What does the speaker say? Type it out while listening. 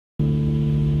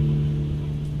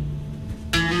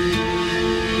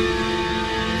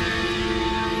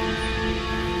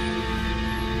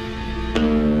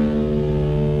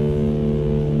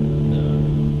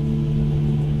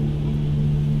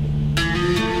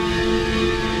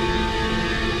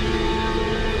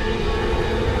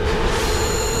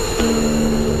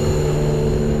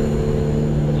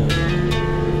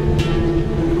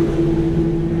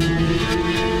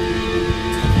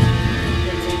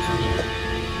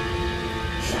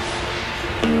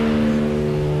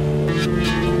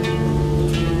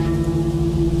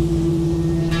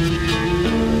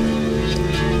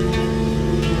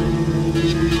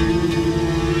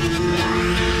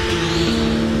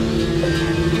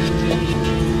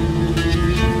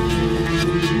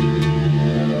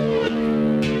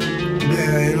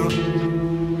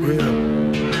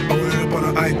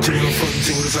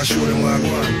I show them what I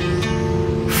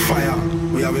want. Fire,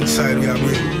 we have inside, we have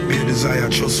great desire,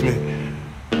 trust me.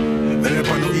 And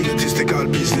if I no egotistical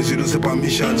business, you just upon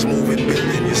missions, moving,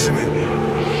 building, you see me.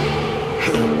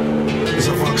 It's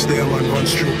a fox there, man, one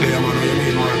stroke there, man, what you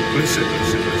mean, man? Listen.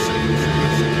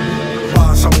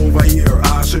 Pass, I'm over here,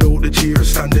 ass without the cheer,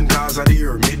 standing cause of the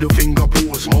ear, middle finger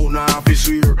pose, mouth na half is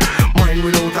swear. Mind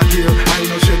without a tear, I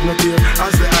no shed no tear,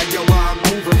 as the eye you walk,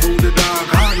 moving through the dark,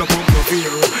 hard no pump no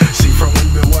fear. See from when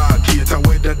me walk, cater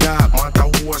with the dark, matter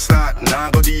who I start, nah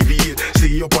go deviate,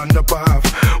 stay up on the path.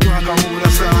 Walk a whole a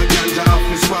star, ganja off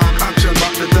me spark, action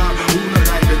back the top, who no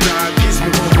like the dark, kiss me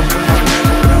from the car.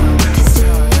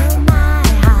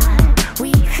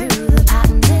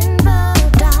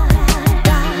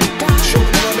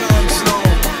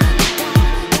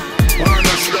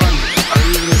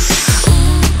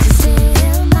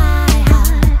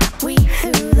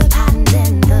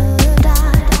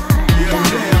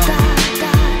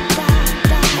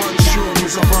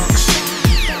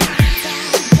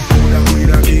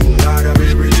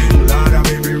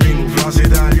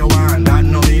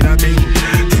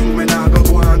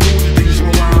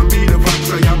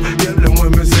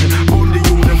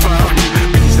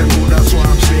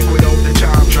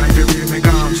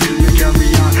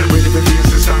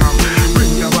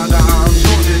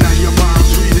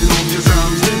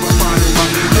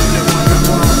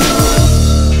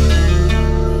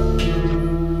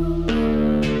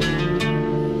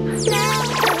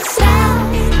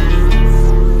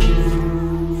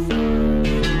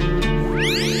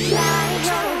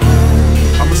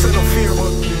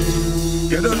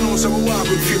 You don't know some walk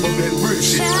with fear, but then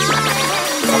brace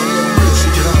it.